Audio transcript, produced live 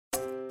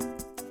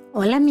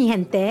Hola, mi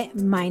gente.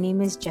 My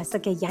name is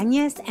Jessica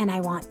Yanez, and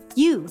I want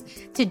you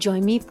to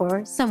join me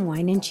for some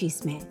Wine and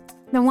Chisme.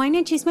 The Wine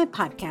and Chisme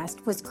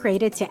podcast was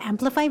created to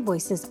amplify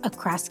voices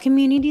across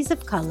communities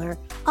of color,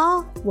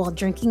 all while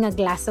drinking a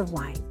glass of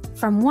wine.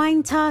 From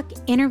wine talk,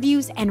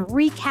 interviews, and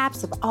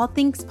recaps of all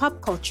things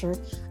pop culture,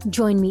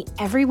 join me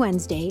every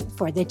Wednesday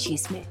for the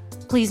Chisme.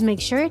 Please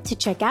make sure to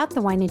check out the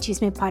Wine and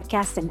Chisme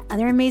podcast and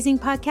other amazing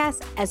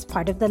podcasts as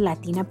part of the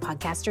Latina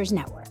Podcasters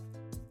Network.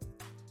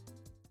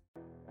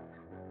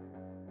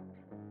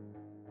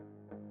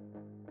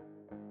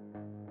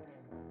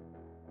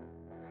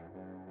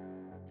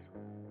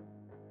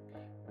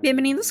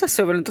 Bienvenidos a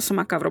Sobrelentoso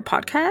Macabro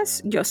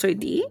Podcast. Yo soy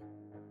Dee.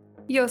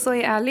 Yo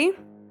soy Ali.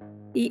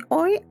 Y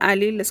hoy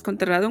Ali les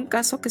contará de un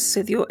caso que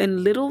sucedió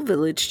en Little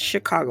Village,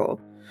 Chicago,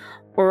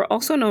 or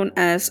also known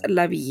as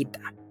La Villita.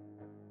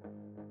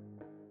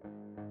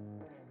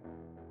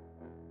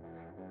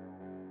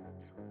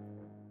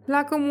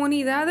 La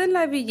comunidad de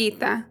La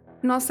Villita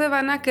no se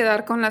van a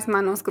quedar con las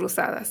manos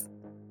cruzadas.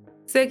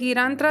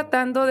 Seguirán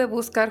tratando de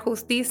buscar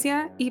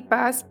justicia y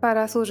paz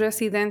para sus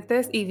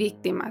residentes y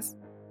víctimas.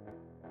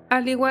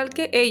 Al igual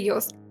que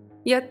ellos,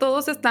 ya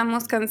todos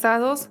estamos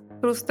cansados,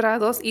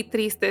 frustrados y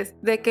tristes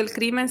de que el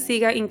crimen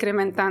siga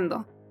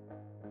incrementando.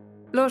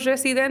 Los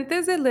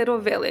residentes de Little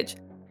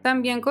Village,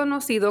 también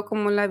conocido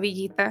como La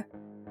Villita,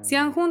 se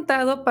han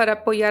juntado para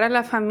apoyar a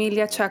la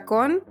familia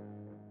Chacon,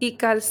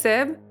 Ical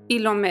y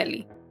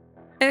Lomeli.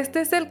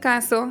 Este es el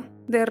caso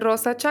de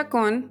Rosa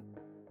Chacon,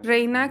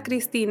 Reyna,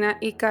 Cristina,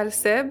 Ical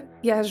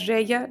y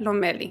Azreya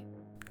Lomeli.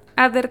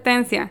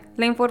 Advertencia: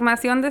 la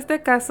información de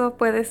este caso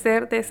puede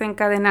ser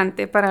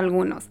desencadenante para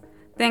algunos.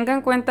 Tengan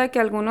en cuenta que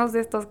algunos de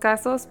estos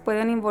casos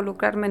pueden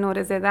involucrar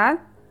menores de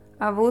edad,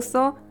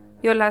 abuso,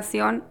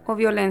 violación o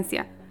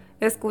violencia.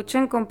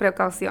 Escuchen con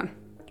precaución.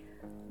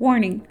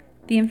 Warning: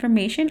 the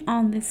information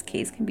on this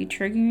case can be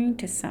triggering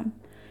to some.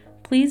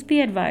 Please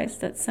be advised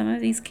that some of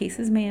these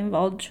cases may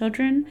involve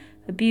children,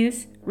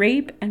 abuse,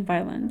 rape, and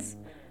violence.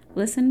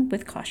 Listen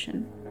with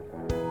caution.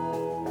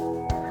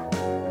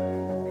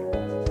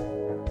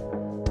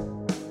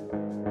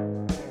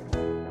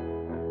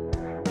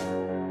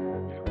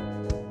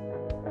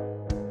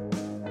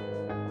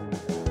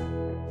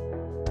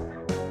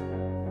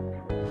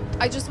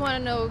 I just want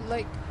to know,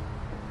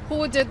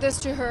 who did this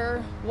to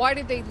her? Why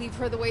did they leave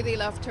her the way they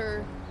left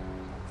her?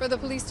 For the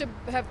police to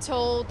have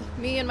told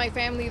me and my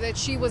family that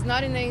she was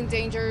not in any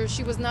danger,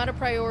 she was not a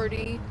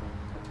priority.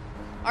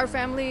 Our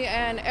family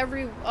and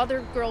every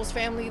other girl's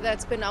family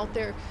that's been out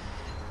there,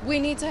 we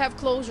need to have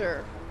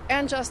closure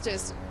and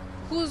justice.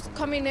 Who's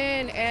coming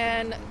in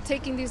and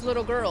taking these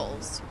little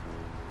girls?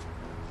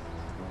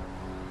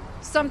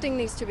 Something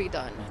needs to be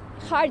done.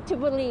 Hard to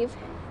believe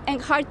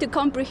and hard to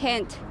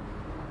comprehend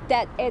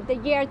that at the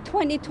year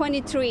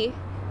 2023,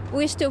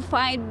 we still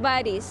find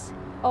bodies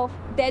of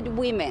dead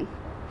women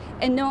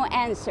and no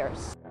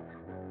answers.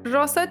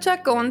 Rosa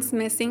Chacon's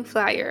missing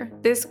flyer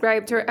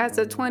described her as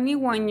a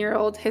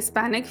 21-year-old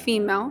Hispanic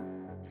female,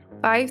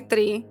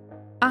 5'3",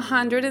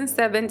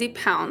 170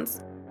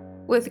 pounds,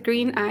 with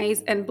green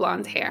eyes and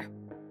blonde hair.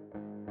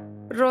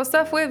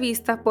 Rosa fue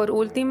vista por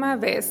última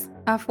vez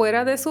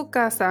afuera de su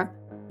casa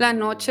la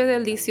noche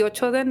del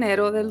 18 de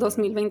enero del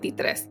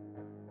 2023.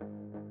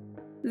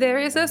 There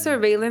is a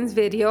surveillance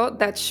video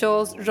that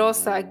shows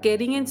Rosa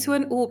getting into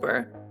an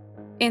Uber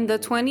in the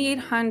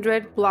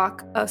 2800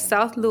 block of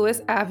South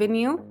Lewis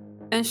Avenue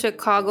in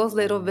Chicago's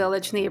Little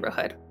Village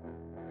neighborhood.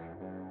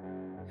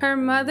 Her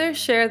mother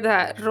shared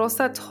that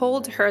Rosa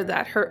told her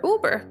that her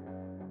Uber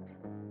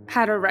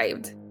had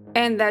arrived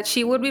and that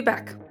she would be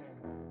back.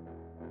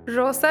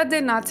 Rosa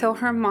did not tell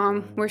her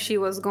mom where she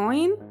was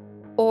going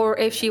or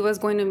if she was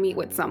going to meet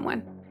with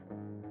someone.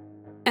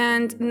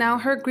 And now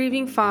her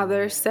grieving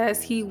father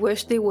says he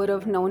wished they would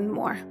have known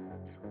more.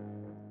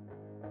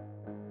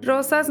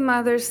 Rosa's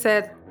mother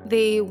said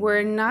they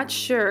were not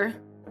sure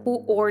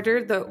who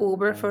ordered the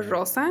Uber for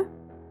Rosa.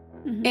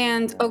 Mm-hmm.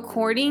 And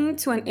according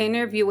to an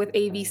interview with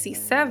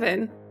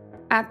ABC7,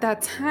 at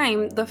that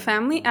time, the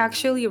family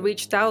actually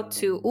reached out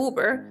to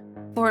Uber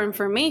for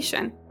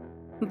information,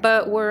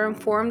 but were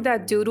informed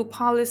that due to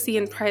policy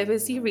and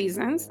privacy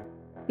reasons,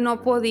 no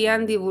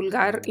podían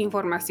divulgar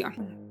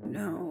información.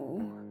 No.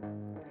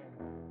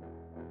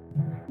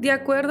 De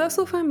acuerdo a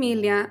su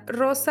familia,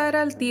 Rosa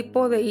era el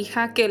tipo de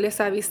hija que les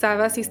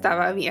avisaba si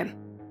estaba bien.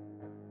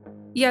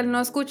 Y al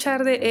no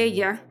escuchar de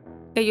ella,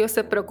 ellos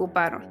se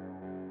preocuparon.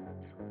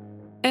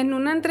 En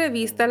una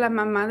entrevista, la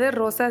mamá de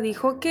Rosa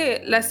dijo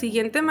que la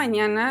siguiente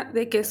mañana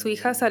de que su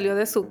hija salió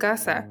de su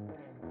casa,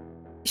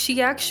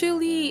 she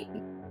actually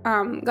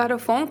got a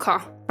phone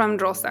call from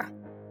Rosa.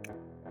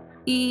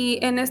 Y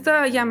en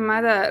esta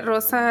llamada,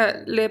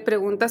 Rosa le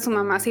pregunta a su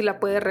mamá si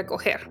la puede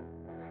recoger.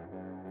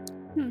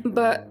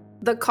 But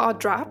the call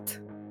dropped,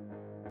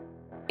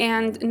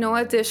 and no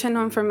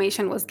additional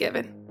information was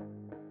given.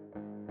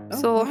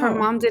 So her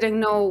mom didn't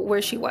know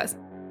where she was.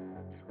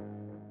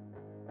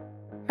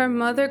 Her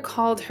mother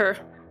called her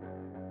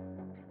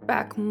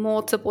back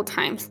multiple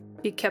times.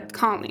 She kept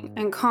calling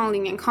and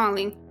calling and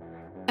calling,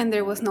 and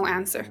there was no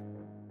answer.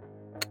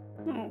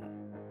 Oh.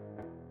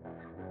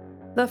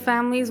 The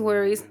family's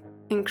worries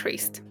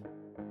increased.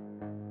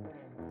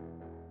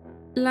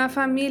 La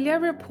familia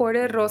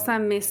reported Rosa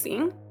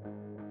missing,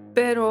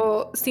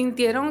 pero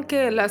sintieron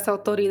que las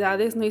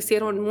autoridades no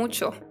hicieron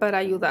mucho para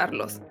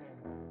ayudarlos.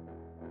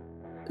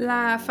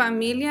 La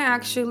familia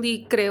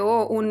actually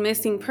creó un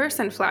missing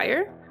person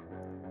flyer,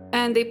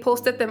 and they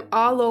posted them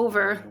all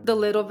over the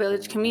little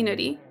village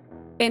community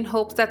in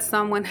hopes that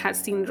someone had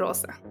seen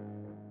Rosa.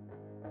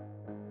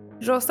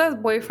 Rosa's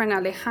boyfriend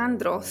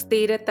Alejandro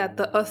stated that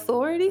the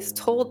authorities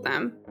told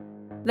them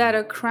that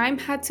a crime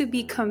had to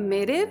be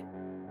committed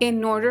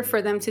in order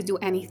for them to do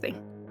anything.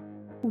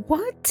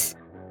 What?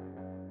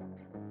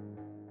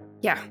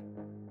 Yeah.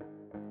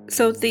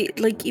 So they,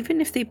 like, even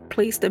if they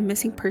placed a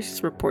missing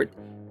persons report,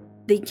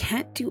 they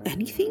can't do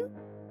anything?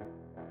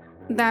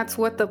 That's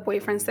what the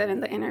boyfriend said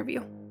in the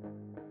interview.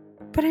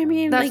 But I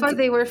mean, That's like, why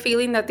they were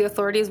feeling that the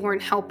authorities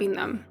weren't helping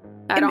them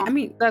at all. I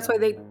mean, that's why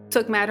they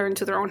took matter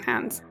into their own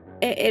hands.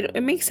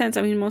 it makes sense.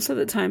 I mean, most of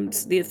the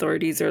times the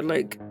authorities are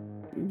like,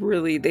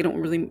 really, they don't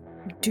really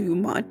do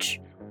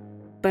much.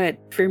 But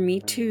for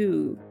me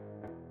to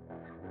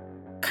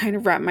kind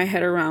of wrap my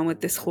head around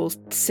with this whole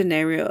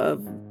scenario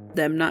of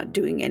them not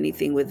doing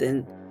anything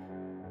within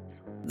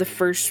the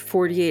first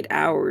 48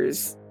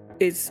 hours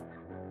is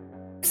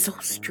so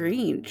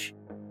strange.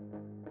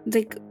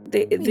 Like,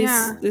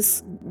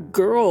 this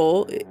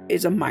girl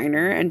is a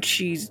minor, and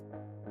she's...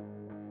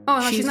 Oh,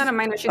 no, she's not a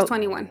minor. She's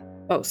 21.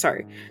 Oh,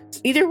 sorry.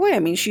 Either way, I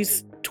mean,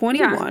 she's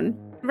 21.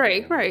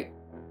 Yeah. Right.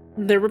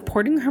 They're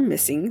reporting her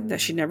missing,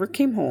 that she never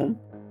came home.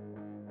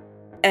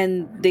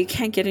 And they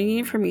can't get any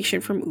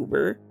information from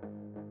Uber.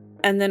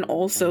 And then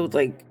also,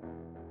 like,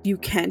 you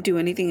can't do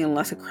anything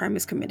unless a crime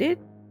is committed.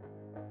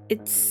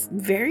 It's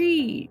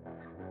very...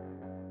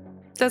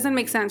 Doesn't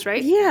make sense,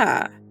 right?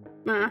 Yeah.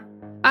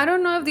 I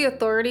don't know if the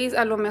authorities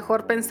a lo mejor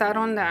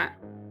pensaron that,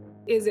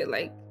 is it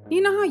like,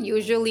 you know how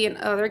usually in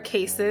other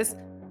cases,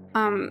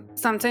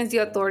 sometimes the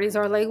authorities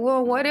are like,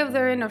 well, what if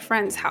they're in a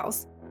friend's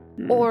house?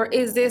 Or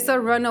is this a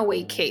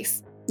runaway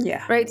case?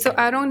 Yeah. Right? So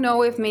I don't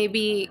know if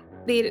maybe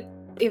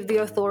if the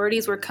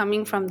authorities were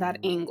coming from that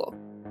angle.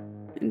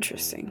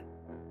 Interesting.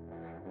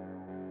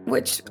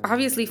 Which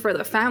obviously for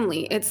the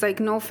family, it's like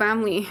no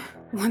family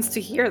wants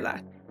to hear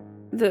that.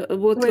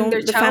 When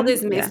their child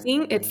is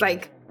missing, it's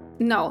like,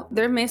 no,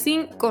 they're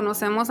missing.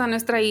 Conocemos a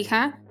nuestra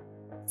hija.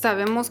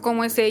 Sabemos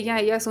cómo es ella.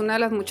 Ella es una de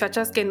las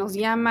muchachas que nos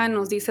llama,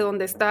 nos dice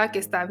dónde está,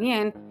 que está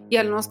bien. Y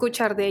al no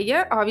escuchar de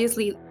ella,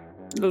 obviously,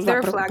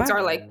 their flags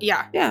are like,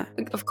 yeah,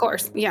 of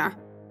course, yeah.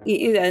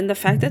 And the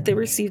fact that they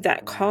received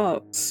that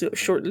call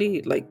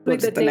shortly, like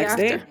the next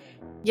day,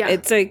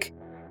 it's like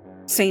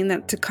saying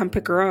that to come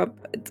pick her up,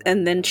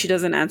 and then she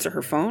doesn't answer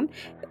her phone.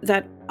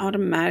 That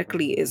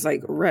automatically is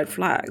like red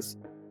flags.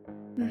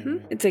 Mm-hmm.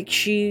 It's like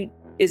she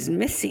is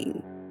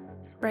missing.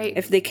 Right.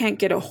 If they can't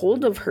get a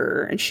hold of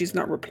her and she's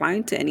not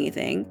replying to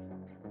anything,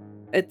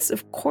 it's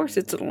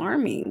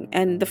alarming.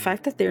 And the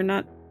fact that they're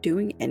not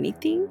doing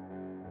anything,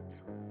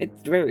 it's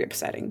very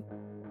upsetting.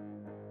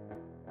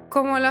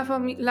 Como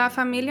la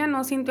familia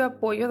no sintió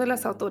apoyo de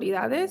las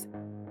autoridades,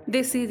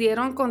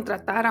 decidieron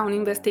contratar a un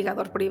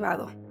investigador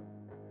privado.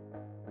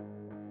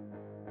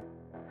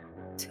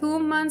 2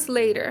 months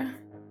later,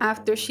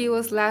 after she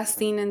was last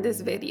seen in this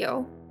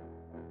video,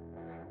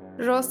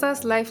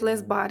 Rosa's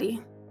lifeless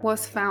body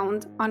was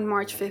found on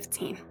March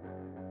 15,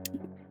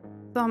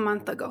 so a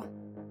month ago.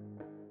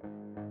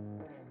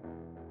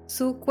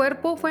 Su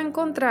cuerpo fue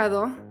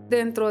encontrado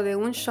dentro de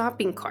un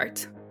shopping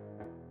cart.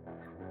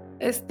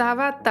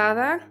 Estaba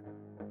atada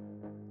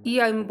y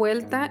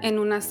envuelta en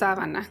una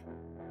sábana.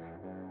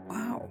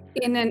 Wow.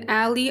 In an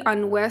alley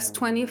on West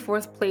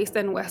 24th Place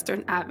and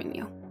Western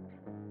Avenue.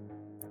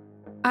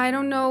 I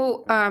don't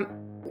know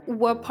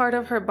what part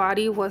of her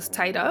body was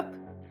tied up,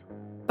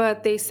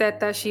 but they said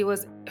that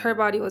her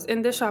body was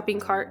in the shopping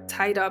cart,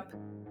 tied up,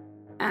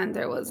 and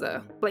there was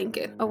a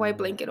white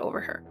blanket over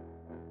her.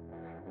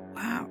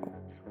 Wow.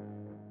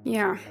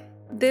 Yeah.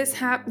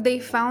 They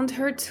found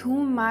her 2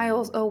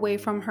 miles away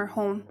from her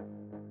home.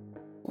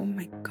 Oh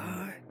my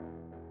God.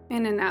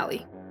 In an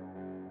alley.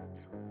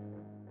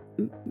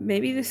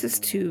 Maybe this is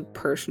too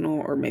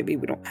personal, or maybe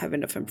we don't have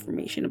enough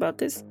information about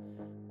this.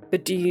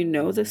 But do you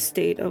know the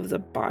state of the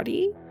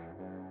body?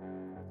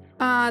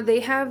 They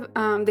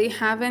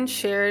haven't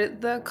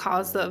shared the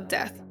cause of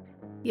death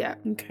yet.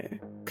 Okay.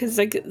 Because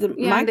like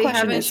my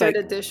question is shared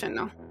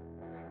additional.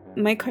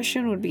 My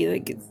question would be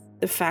like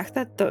the fact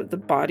that the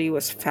body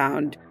was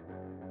found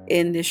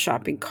in this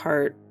shopping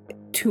cart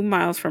 2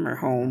 miles from her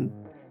home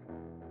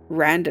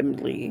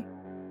randomly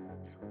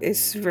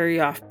is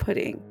very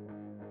off-putting.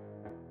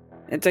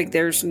 It's like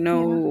there's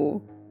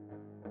no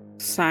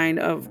sign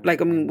of, like,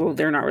 I mean, well,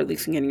 they're not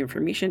releasing any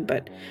information,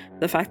 but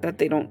the fact that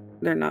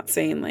they're not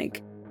saying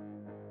like,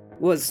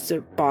 has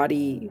the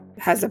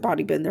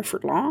body been there for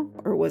long,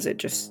 or was it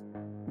just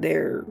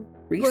there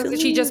recently?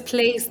 Was she just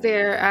placed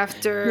there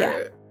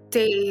after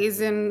days,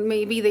 and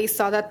maybe they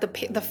saw that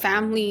the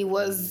family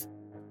was,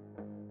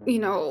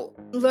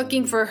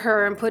 looking for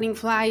her and putting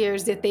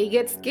flyers, did they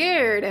get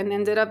scared and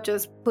ended up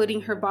just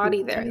putting her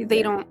body there?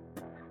 They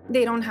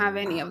don't have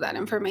any of that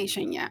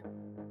information yet.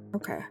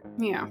 Okay.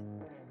 Yeah.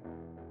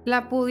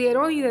 La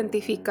pudieron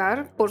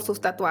identificar por sus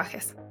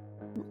tatuajes.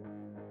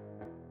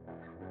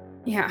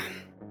 Yeah.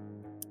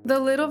 The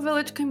Little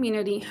Village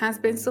community has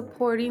been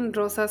supporting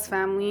Rosa's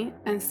family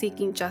and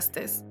seeking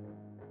justice.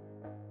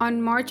 On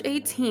March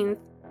 18th,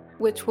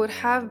 which would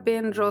have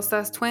been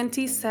Rosa's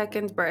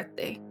 22nd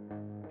birthday,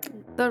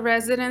 the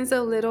residents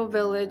of Little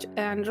Village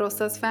and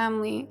Rosa's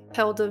family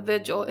held a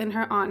vigil in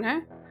her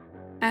honor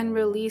and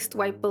released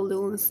white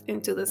balloons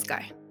into the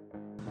sky.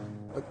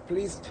 The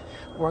police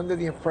were under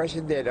the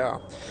impression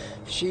that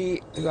she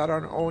is out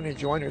on her own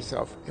enjoying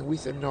herself. And we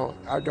said, no,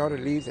 our daughter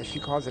leaves and she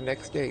calls the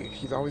next day.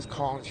 She's always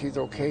calling, she's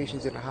okay,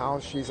 she's in the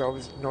house. She's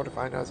always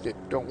notifying us that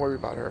don't worry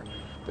about her.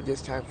 But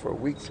this time for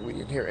weeks, we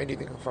didn't hear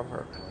anything from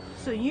her.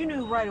 So you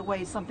knew right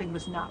away something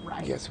was not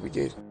right? Yes, we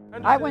did.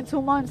 I went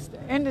 2 months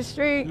in the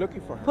street,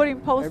 looking for her, putting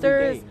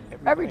posters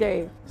every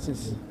day.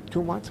 Since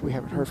 2 months, we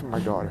haven't heard from our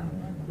daughter.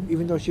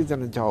 Even though she's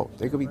an adult,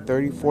 they could be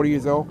 30, 40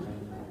 years old.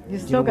 You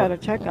still got to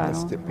check on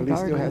them. The police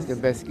still has to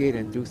investigate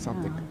and do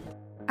something.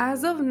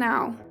 As of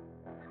now,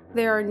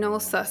 there are no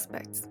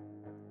suspects.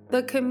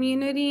 The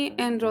community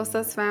and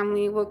Rosa's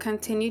family will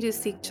continue to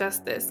seek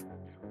justice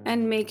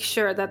and make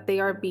sure that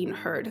they are being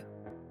heard.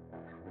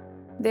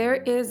 There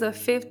is a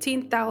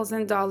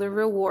 $15,000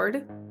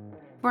 reward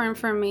for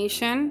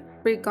information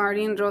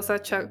regarding Rosa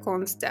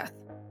Chacon's death.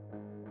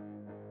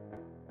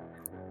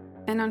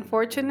 And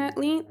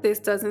unfortunately, this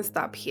doesn't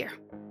stop here.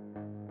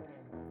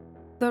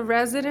 The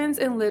residents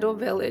in Little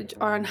Village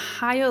are on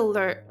high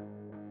alert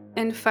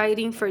and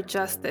fighting for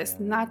justice,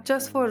 not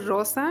just for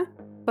Rosa,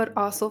 but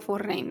also for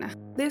Reyna.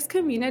 This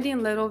community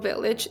in Little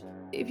Village,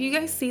 if you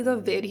guys see the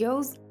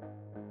videos,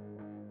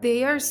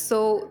 there's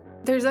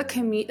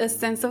a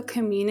sense of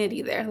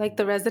community there. Like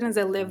the residents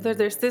that live there,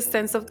 there's this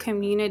sense of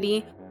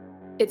community.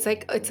 It's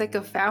like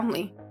a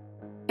family.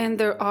 And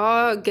they're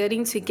all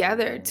getting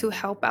together to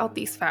help out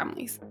these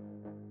families.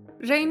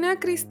 Reyna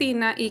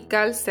Cristina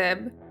Ical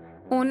Seb,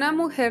 una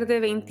mujer de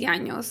 20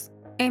 años,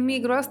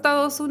 emigró a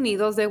Estados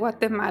Unidos de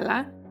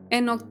Guatemala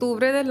en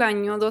octubre del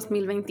año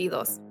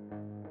 2022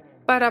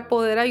 para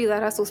poder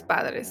ayudar a sus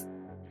padres.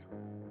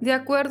 De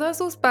acuerdo a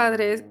sus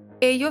padres,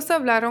 ellos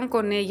hablaron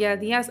con ella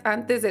días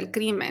antes del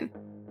crimen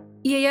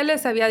y ella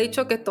les había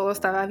dicho que todo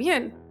estaba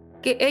bien,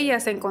 que ella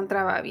se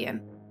encontraba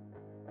bien.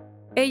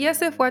 Ella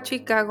se fue a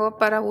Chicago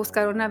para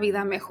buscar una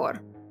vida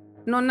mejor,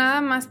 no nada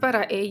más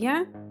para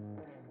ella,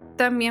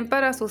 también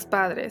para sus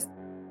padres.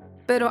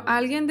 Pero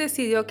alguien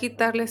decidió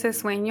quitarle ese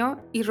sueño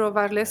y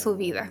robarle su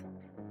vida.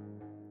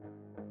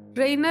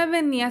 Reyna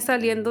venía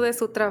saliendo de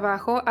su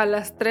trabajo a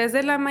las 3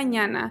 de la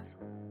mañana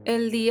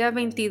el día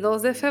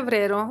 22 de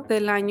febrero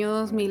del año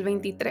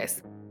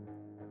 2023,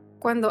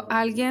 cuando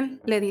alguien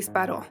le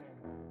disparó.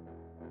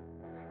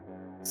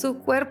 Su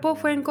cuerpo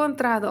fue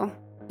encontrado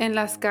en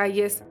las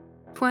calles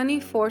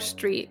 24th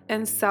Street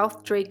and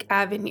South Drake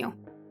Avenue,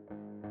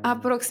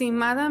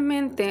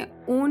 aproximadamente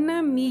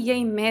 1,5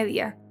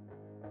 millas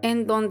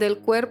en donde el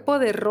cuerpo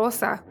de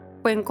Rosa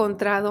fue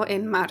encontrado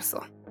en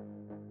marzo.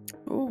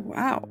 Oh,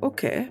 wow.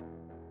 Okay.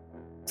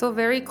 So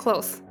very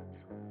close.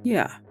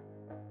 Yeah.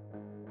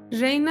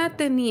 Reyna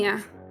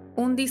tenía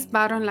un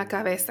disparo en la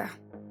cabeza.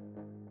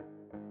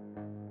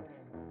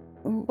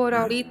 Por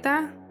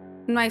ahorita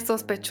no hay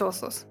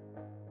sospechosos.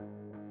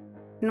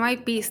 No hay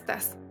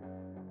pistas.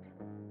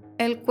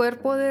 El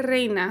cuerpo de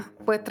Reyna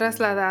fue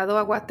trasladado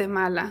a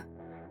Guatemala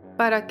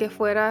para que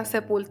fuera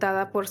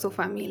sepultada por su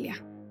familia.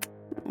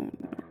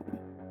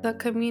 The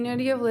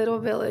community of Little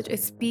Village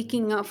is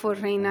speaking up for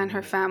Reyna and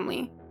her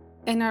family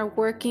and are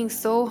working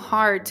so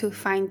hard to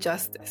find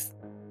justice.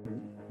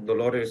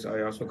 Dolores,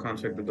 I also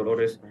contacted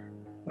Dolores,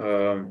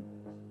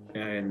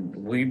 and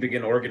we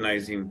began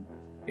organizing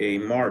a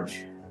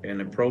march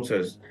and a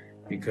protest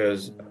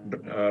because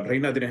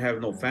Reyna didn't have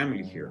no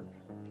family here.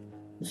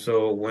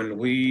 So when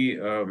we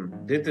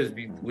did this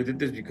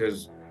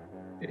because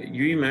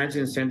you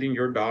imagine sending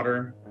your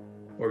daughter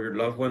or your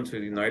loved one to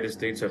the United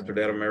States after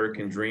that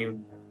American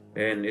dream,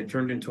 and it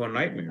turned into a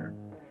nightmare.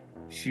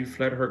 She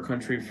fled her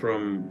country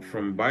from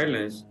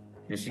violence,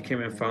 and she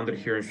came and found it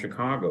here in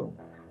Chicago.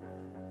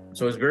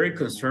 So it's very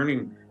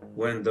concerning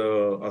when the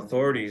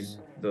authorities,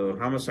 the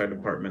homicide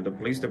department, the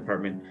police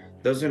department,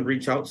 doesn't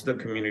reach out to the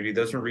community,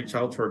 doesn't reach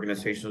out to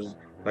organizations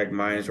like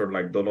mine or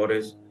like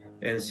Dolores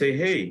and say,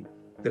 hey,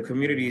 the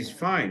community is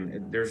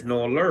fine. There's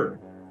no alert.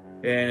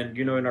 And,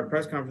 you know, in our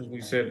press conference, we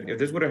said, if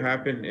this would have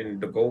happened in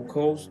the Gold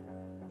Coast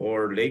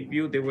or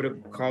Lakeview, they would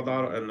have called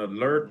out an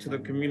alert to the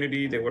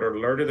community. They would have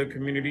alerted the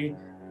community.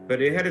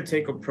 But it had to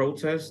take a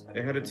protest.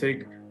 It had to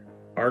take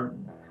our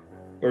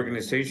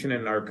organization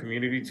and our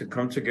community to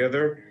come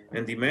together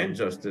and demand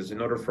justice in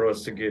order for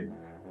us to get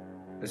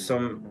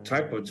some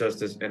type of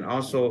justice, and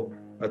also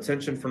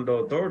attention from the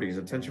authorities,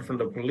 attention from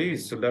the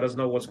police to let us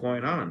know what's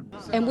going on.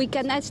 And we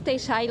cannot stay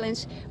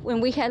silent when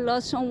we have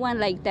lost someone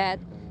like that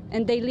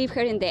and they leave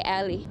her in the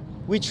alley.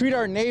 We treat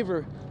our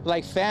neighbor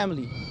like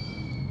family.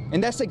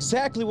 And that's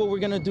exactly what we're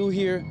gonna do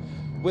here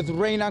with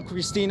Reyna,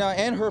 Cristina,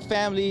 and her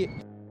family.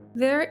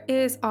 There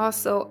is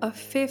also a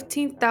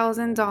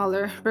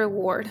 $15,000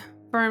 reward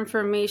for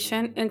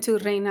information into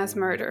Reyna's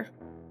murder.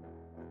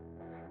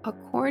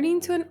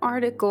 According to an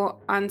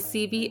article on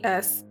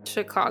CBS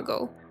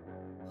Chicago,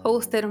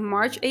 posted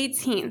March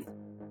 18th,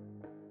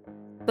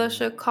 the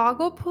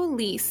Chicago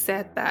police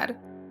said that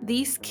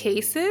these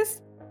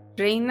cases,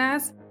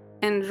 Reyna's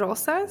and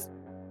Rosa's,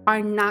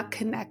 are not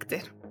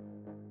connected.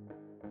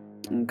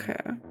 Okay.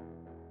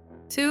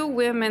 Two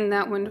women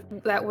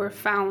that were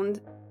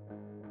found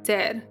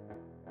dead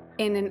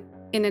in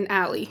an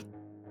alley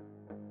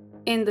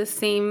in the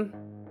same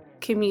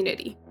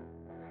community,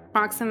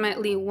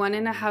 approximately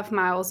 1.5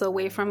 miles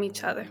away from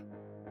each other.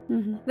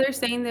 Mm-hmm. They're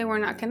saying they were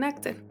not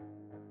connected.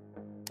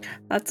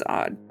 That's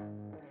odd.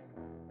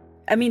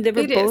 I mean, they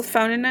were both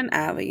found in an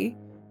alley.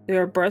 They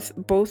were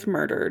both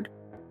murdered.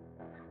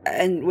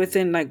 And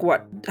within like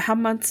what? How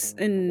months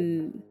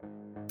in?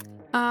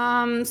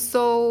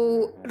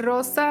 So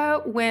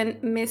Rosa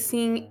went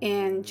missing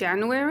in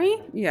January.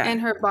 Yeah.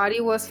 And her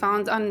body was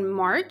found on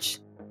March.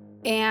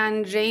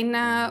 And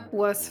Reyna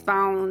was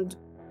found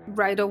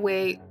right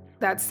away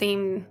that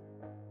same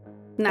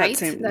night,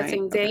 that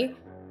same day,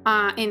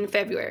 in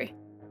February.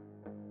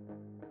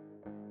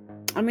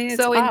 I mean, it's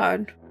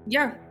odd.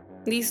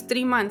 These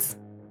 3 months.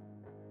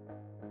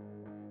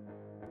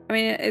 I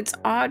mean, it's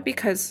odd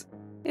because...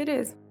 It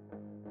is.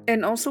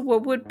 And also,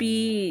 what would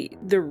be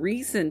the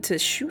reason to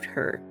shoot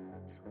her?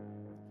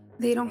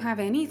 They don't have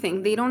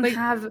anything. They don't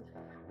have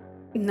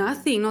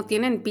nothing. No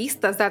tienen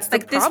pistas. That's the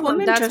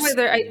problem.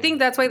 I think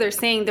that's why they're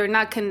saying they're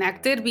not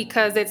connected,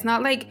 because it's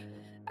not like...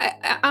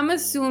 I'm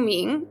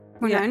assuming...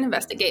 We're not an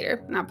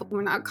investigator.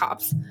 We're not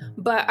cops.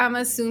 But I'm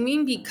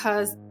assuming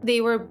because they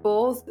were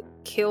both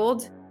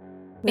killed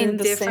in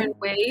different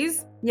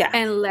ways. Yeah.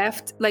 And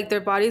left, like their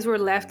bodies were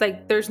left,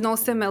 like there's no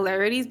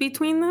similarities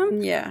between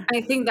them. Yeah.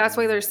 I think that's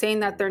why they're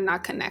saying that they're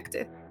not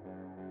connected.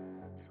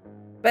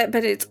 But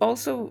it's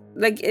also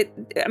like it.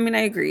 I mean,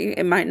 I agree.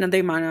 They might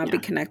not be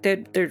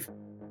connected. They're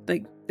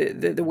like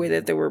the way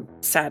that they were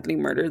sadly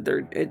murdered.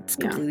 It's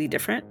completely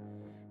different.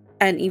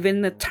 And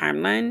even the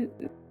timeline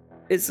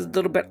is a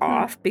little bit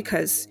off,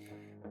 because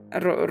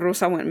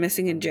Rosa went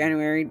missing in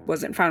January,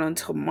 wasn't found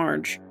until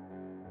March.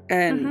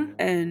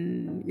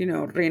 And you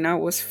know, Reyna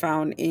was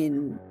found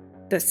in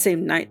the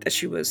same night that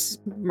she was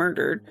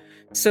murdered.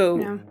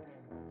 So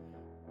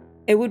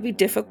it would be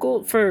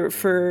difficult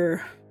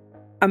for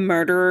a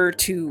murderer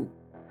to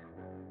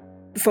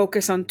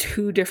focus on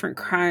two different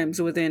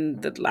crimes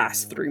within the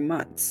last 3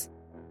 months.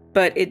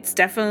 But it's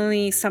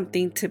definitely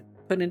something to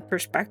put in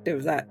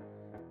perspective that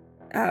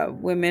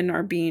women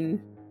are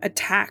being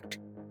attacked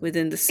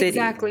within the city.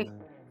 Exactly.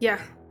 Yeah.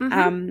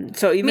 Mm-hmm.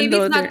 So even maybe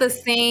though it's not the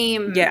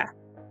same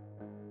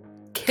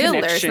killer,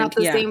 it's not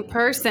the same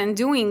person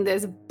doing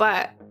this,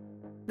 but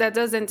that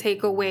doesn't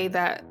take away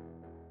that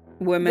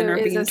women are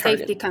being a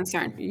targeted. Safety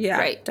concern. Yeah,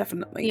 right.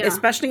 Definitely. Yeah.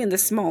 Especially in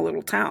this small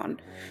little town.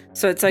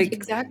 So it's like,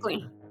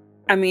 exactly.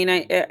 I mean,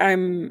 I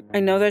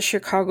know that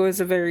Chicago is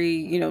a very,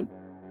 you know,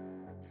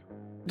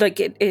 like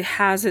it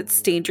has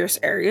its dangerous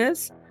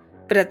areas,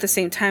 but at the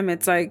same time,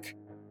 it's like,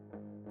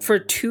 for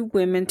two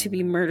women to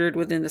be murdered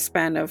within the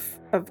span of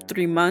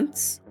 3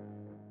 months,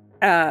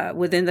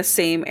 within the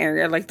same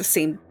area, like the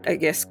same, I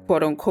guess,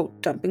 quote unquote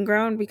dumping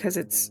ground, because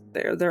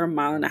they're 1.5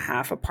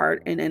 miles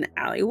apart in an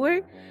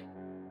alleyway.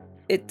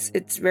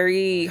 It's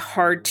very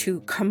hard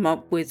to come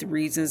up with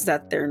reasons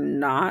that they're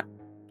not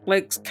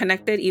like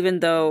connected, even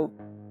though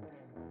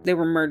they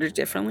were murdered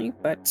differently.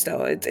 But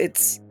still,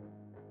 it's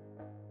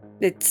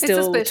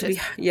still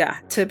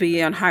to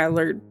be on high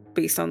alert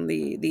based on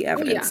the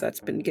evidence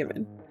that's been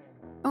given.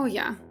 Oh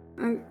yeah.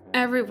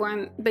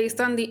 Everyone,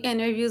 based on the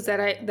interviews that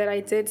I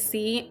did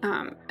see,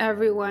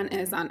 everyone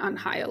is on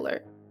high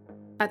alert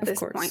at this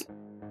point.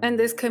 And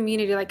this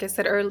community, like I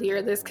said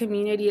earlier, this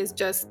community is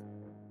just,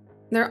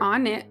 they're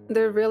on it.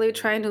 They're really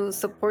trying to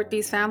support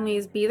these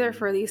families, be there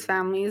for these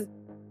families,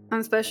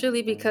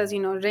 especially because,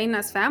 you know,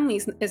 Reyna's family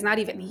is not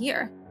even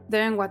here.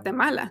 They're in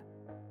Guatemala.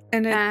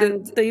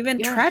 And the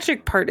even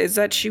tragic part is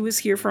that she was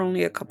here for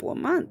only a couple of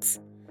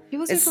months. She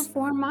was here for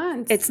 4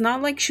 months. It's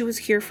not like she was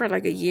here for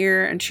like a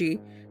year and she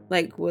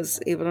like was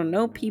able to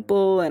know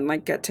people and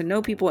like get to know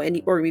people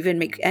and or even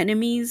make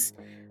enemies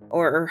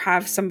or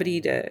have somebody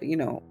to, you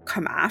know,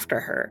 come after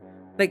her.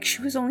 Like,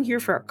 she was only here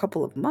for a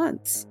couple of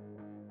months.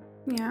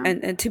 Yeah.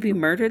 And to be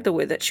murdered the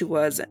way that she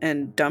was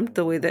and dumped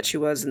the way that she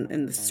was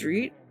in the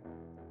street.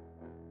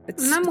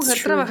 Una mujer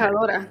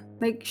trabajadora.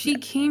 Like, she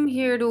came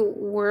here to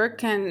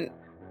work and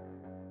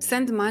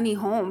send money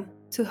home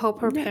to help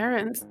her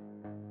parents.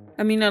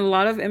 I mean, a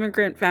lot of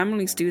immigrant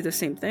families do the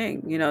same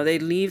thing. You know, they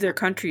leave their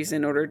countries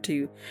in order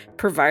to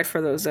provide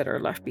for those that are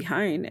left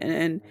behind.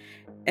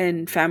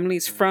 And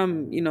families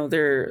from, you know,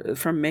 they're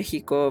from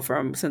Mexico,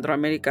 from Central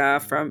America,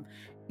 from,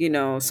 you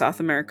know,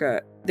 South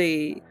America,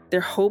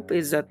 their hope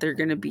is that they're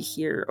going to be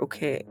here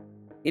okay.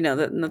 You know,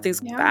 that nothing's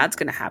bad's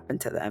going to happen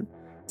to them.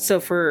 So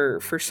for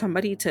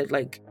somebody to,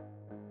 like,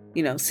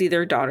 see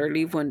their daughter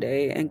leave one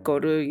day and go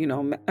to,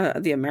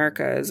 the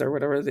Americas or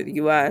whatever, the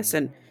US,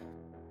 and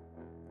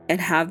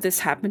have this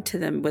happen to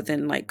them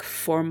within like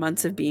 4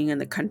 months of being in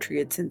the country.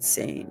 It's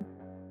insane.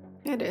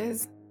 It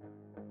is.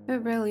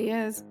 It really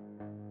is.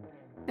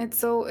 It's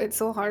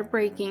so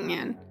heartbreaking,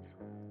 and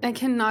I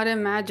cannot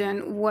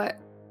imagine what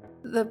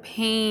the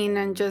pain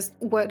and just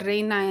what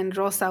Reyna and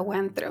Rosa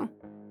went through.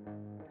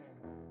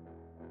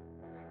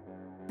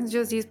 It's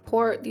just these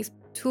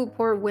two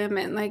poor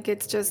women. Like,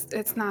 it's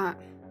not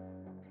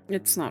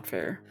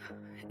fair.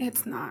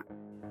 It's not.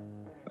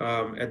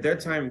 At that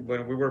time,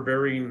 when we were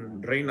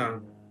burying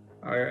Reyna,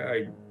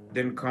 I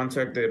then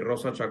contacted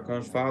Rosa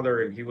Chacon's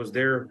father, and he was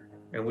there,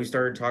 and we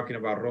started talking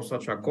about Rosa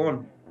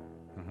Chacon.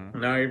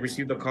 Now I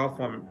received a call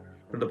from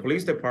the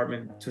police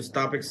department to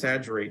stop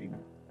exaggerating,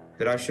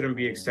 that I shouldn't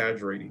be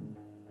exaggerating.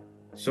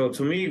 So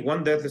to me,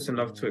 one death is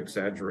enough to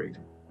exaggerate.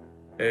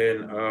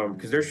 And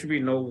because there should be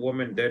no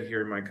woman dead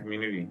here in my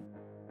community.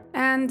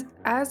 And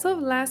as of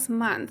last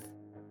month,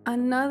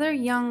 another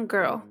young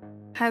girl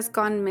has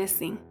gone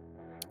missing.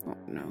 Oh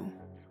no.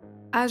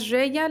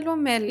 Azreya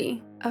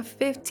Lomeli, a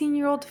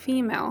 15-year-old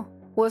female,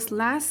 was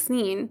last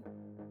seen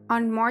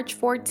on March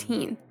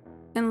 14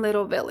 in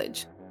Little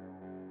Village.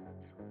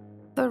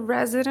 The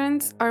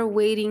residents are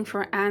waiting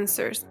for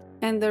answers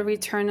and the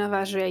return of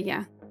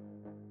Azreya.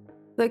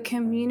 The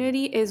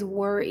community is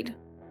worried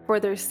for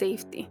their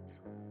safety.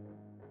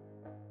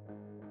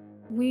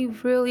 We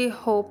really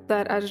hope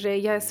that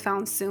Azreya is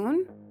found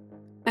soon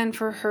and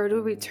for her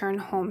to return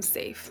home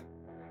safe.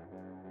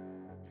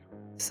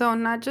 So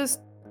not just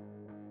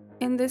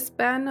in this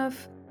span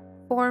of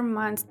 4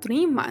 months,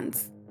 3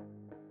 months,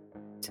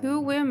 2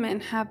 women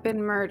have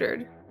been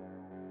murdered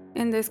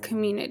in this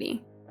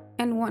community,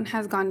 and 1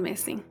 has gone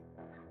missing.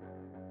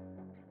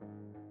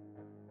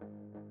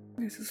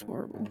 This is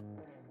horrible.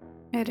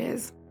 It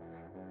is.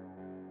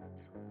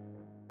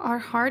 Our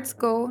hearts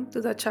go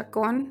to the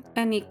Chacon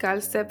and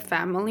Ical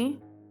family,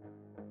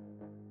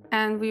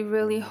 and we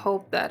really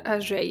hope that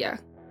Azreya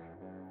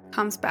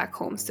comes back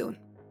home soon.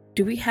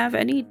 Do we have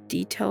any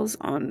details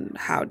on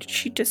how did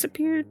she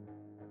disappear?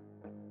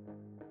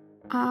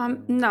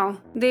 No.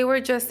 They were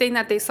just saying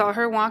that they saw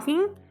her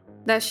walking,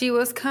 that she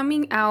was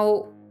coming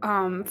out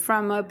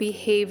from a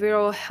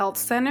behavioral health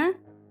center.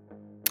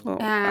 Oh,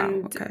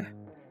 and wow. Okay.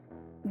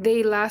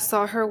 They last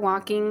saw her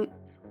walking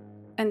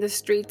in the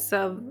streets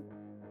of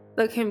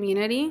the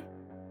community,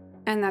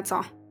 and that's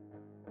all.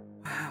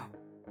 Wow.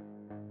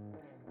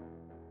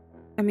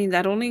 I mean,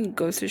 that only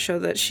goes to show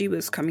that she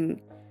was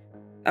coming.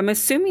 I'm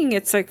assuming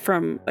it's like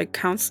from like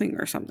counseling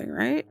or something,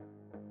 right?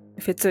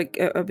 If it's like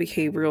a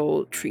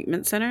behavioral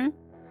treatment center.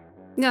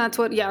 Yeah,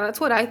 that's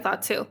what I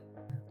thought too.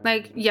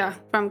 Like, yeah,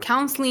 from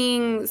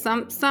counseling,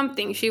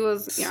 something. She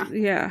was, yeah.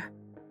 Yeah.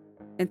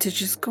 And to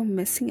just go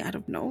missing out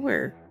of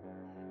nowhere.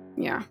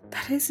 Yeah.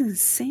 That is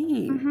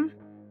insane. Mm-hmm.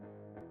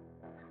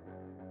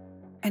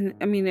 And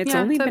I mean, it's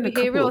only been a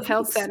couple of behavioral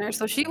health weeks. center.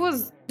 So she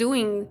was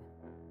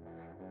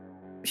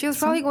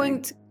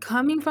probably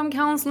coming from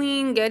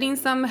counseling, getting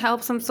some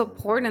help, some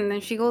support, and then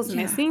she goes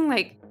missing.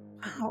 Like,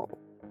 wow.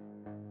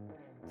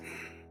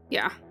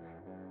 Yeah.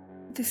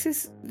 This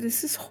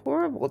is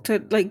horrible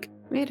to like.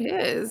 It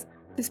is.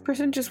 This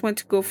person just went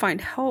to go find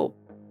help,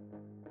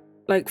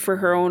 like for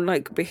her own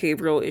like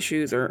behavioral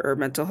issues or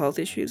mental health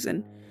issues,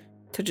 and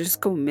to just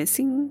go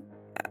missing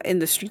in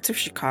the streets of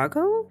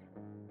Chicago.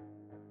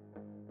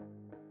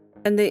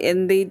 And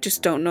they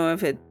just don't know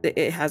if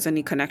it has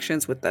any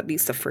connections with at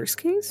least the first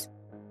case.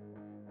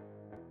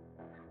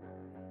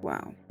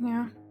 Wow.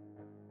 Yeah.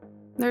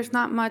 There's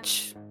not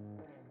much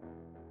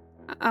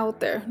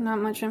out there, not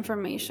much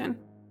information.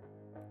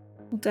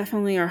 Well,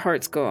 definitely our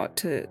hearts go out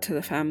to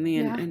the family,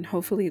 and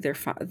hopefully they're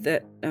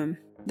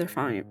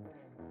fine.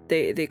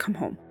 They come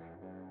home.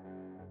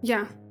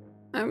 Yeah.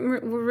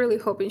 We're really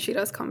hoping she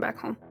does come back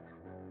home.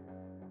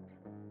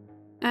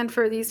 And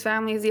for these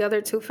families, the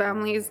other 2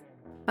 families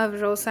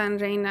of Rosa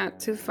and Reyna,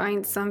 to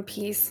find some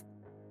peace.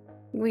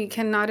 We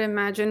cannot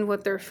imagine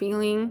what they're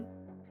feeling.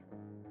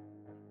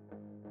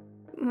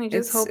 We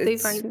just hope they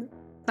find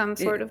some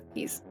sort of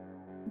peace.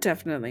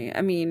 Definitely.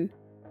 I mean,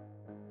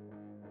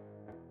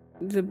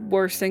 the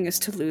worst thing is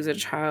to lose a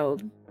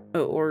child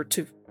or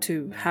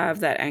to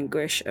have that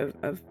anguish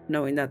of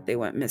knowing that they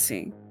went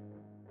missing.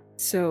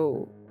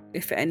 So,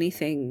 if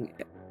anything,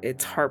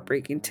 it's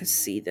heartbreaking to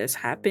see this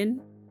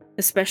happen,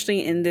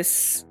 especially in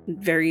this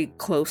very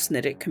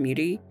close-knit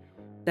community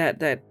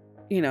that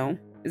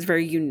is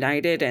very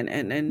united and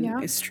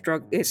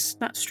is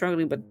not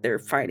struggling, but they're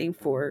fighting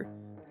for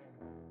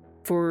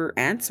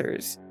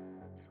answers.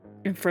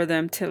 And for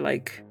them to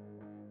like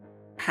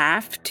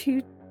have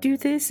to do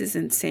this is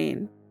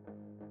insane.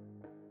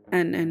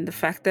 And the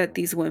fact that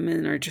these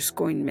women are just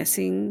going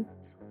missing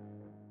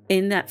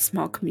in that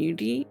small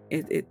community,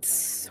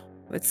 it's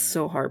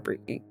so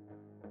heartbreaking.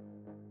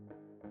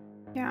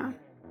 Yeah.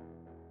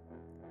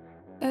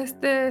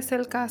 Este es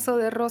el caso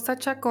de Rosa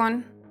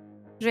Chacon,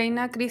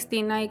 Reyna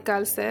Cristina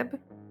Ical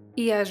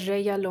y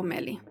Azreya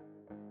Lomeli.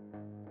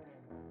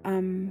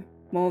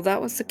 Well,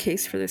 that was the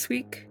case for this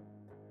week.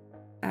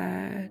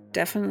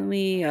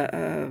 Definitely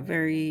a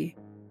very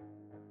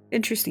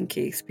interesting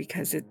case,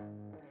 because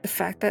the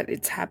fact that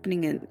it's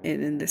happening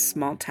in this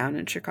small town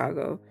in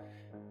Chicago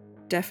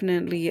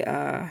definitely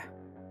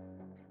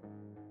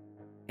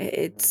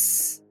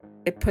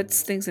it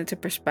puts things into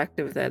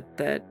perspective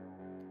that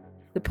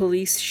the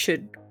police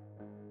should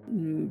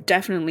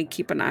definitely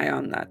keep an eye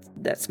on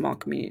that small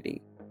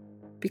community,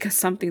 because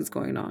something's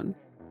going on.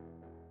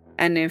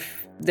 And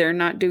if they're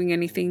not doing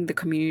anything, the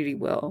community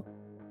will.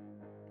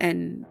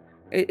 And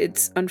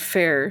it's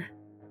unfair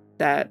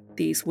that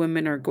these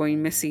women are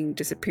going missing,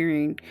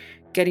 disappearing,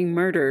 getting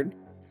murdered,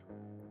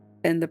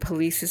 and the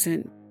police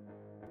isn't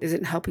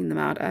helping them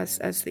out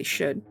as they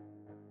should.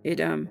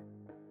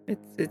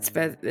 It's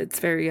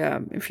very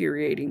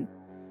infuriating.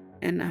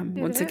 And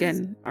once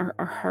again,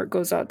 our heart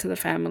goes out to the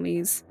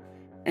families,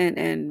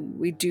 and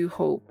we do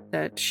hope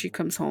that she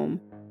comes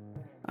home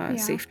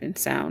safe and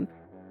sound.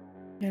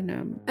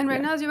 And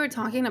right now, as you were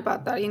talking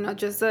about that,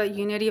 just the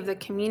unity of the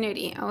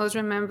community, I was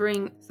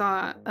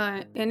saw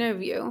an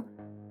interview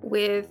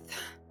with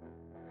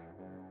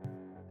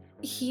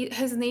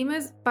his name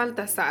is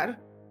Baltasar,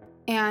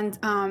 and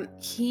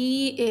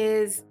he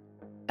is,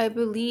 I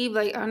believe,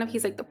 I don't know if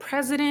he's the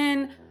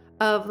president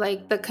of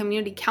the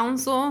community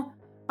council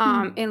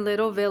in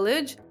Little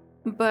Village,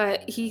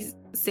 but he's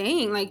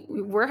saying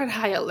we're at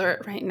high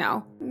alert right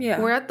now. Yeah,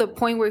 we're at the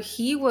point where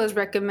he was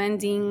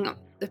recommending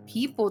the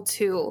people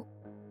to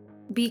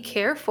be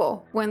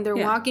careful when they're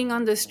walking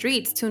on the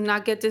streets, to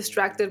not get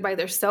distracted by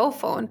their cell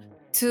phone,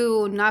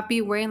 to not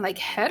be wearing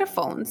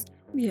headphones,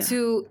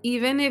 to,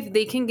 even if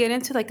they can get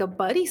into a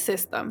buddy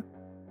system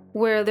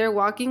where they're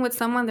walking with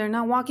someone, they're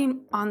not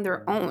walking on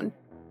their own.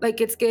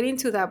 It's getting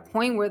to that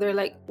point where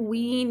they're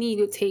we need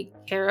to take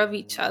care of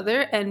each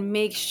other and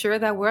make sure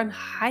that we're on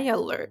high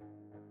alert.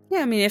 Yeah,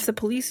 I mean, if the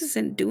police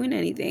isn't doing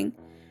anything,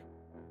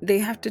 they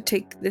have to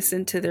take this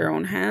into their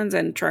own hands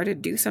and try to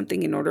do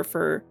something in order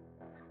to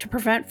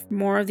prevent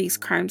more of these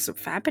crimes from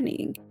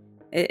happening.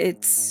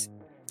 It's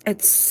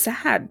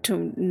sad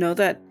to know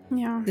that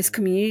this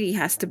community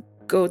has to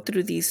go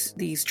through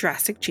these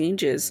drastic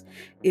changes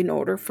in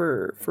order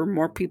for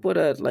more people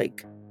to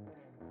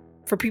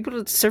for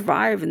people to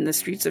survive in the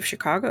streets of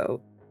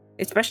Chicago,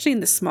 especially in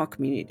this small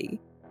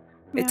community.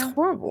 It's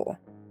horrible.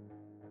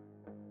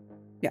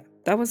 Yeah,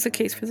 that was the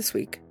case for this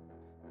week.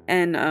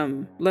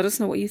 And let us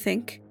know what you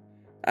think.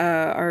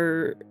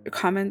 Our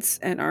comments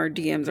and our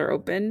DMs are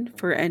open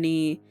for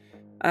any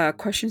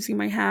questions you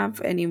might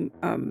have, any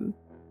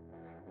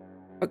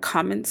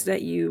comments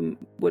that you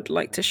would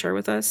like to share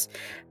with us.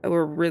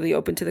 We're really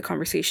open to the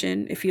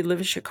conversation. If you live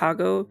in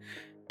Chicago,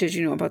 did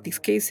you know about these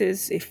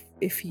cases?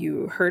 If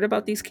you heard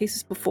about these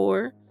cases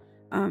before,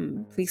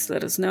 please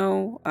let us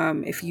know.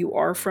 If you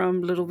are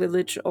from Little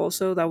Village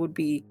also, that would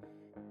be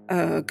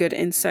a good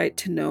insight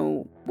to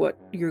know what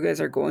you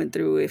guys are going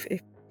through.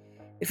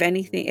 If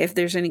anything, if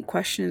there's any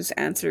questions,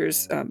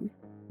 answers,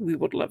 we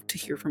would love to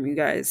hear from you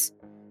guys.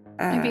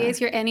 If you guys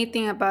hear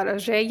anything about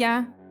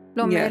Azreya,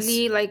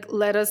 Lomeli,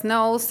 let us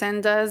know.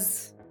 Send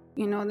us,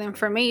 the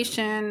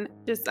information.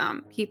 Just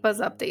keep us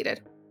updated.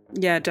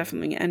 Yeah,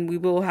 definitely. And we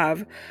will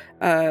have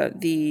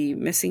the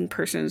missing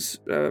persons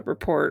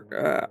report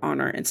on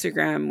our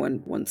Instagram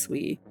once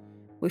we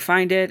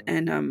find it.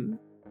 And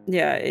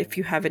if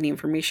you have any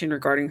information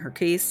regarding her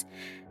case,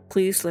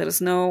 please let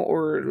us know,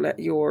 or let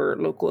your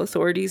local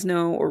authorities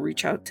know, or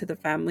reach out to the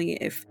family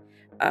if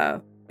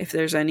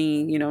there's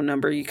any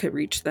number you could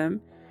reach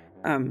them.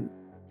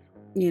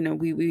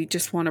 We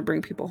just want to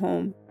bring people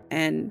home,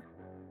 and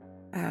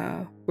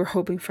we're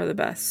hoping for the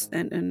best,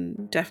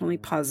 and definitely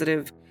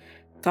positive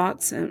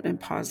thoughts and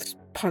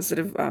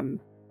positive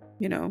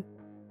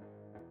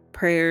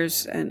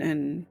prayers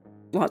and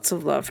lots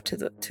of love to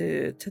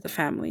the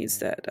families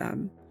that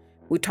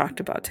we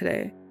talked about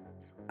today.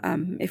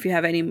 If you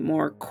have any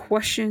more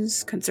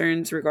questions,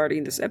 concerns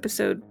regarding this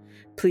episode,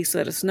 please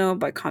let us know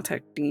by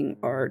contacting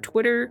our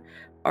Twitter,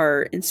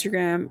 our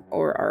Instagram,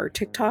 or our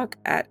TikTok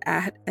at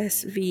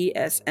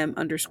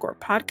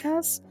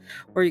SVSM_podcast,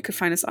 or you can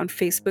find us on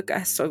Facebook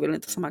as Soy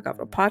Violento Soy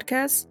Macabro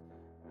Podcast.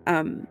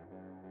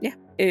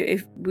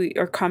 If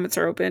our comments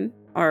are open,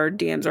 our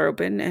DMs are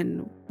open,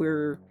 and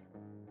we're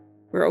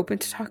open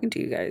to talking to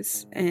you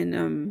guys.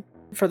 And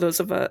for those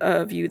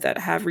of you that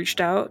have reached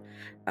out,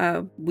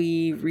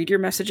 we read your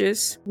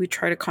messages. We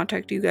try to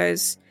contact you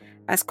guys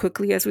as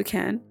quickly as we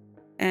can,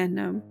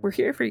 and we're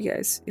here for you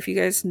guys. If you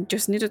guys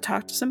just need to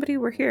talk to somebody,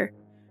 we're here.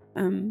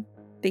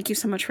 Thank you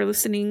so much for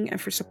listening and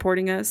for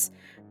supporting us.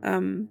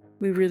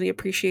 We really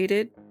appreciate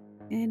it.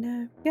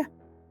 And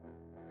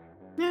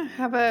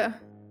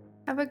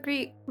have a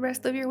great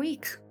rest of your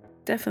week.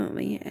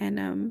 Definitely.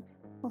 And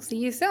we'll see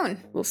you soon.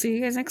 We'll see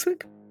you guys next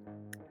week.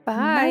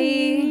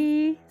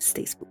 Bye.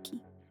 Stay spooky.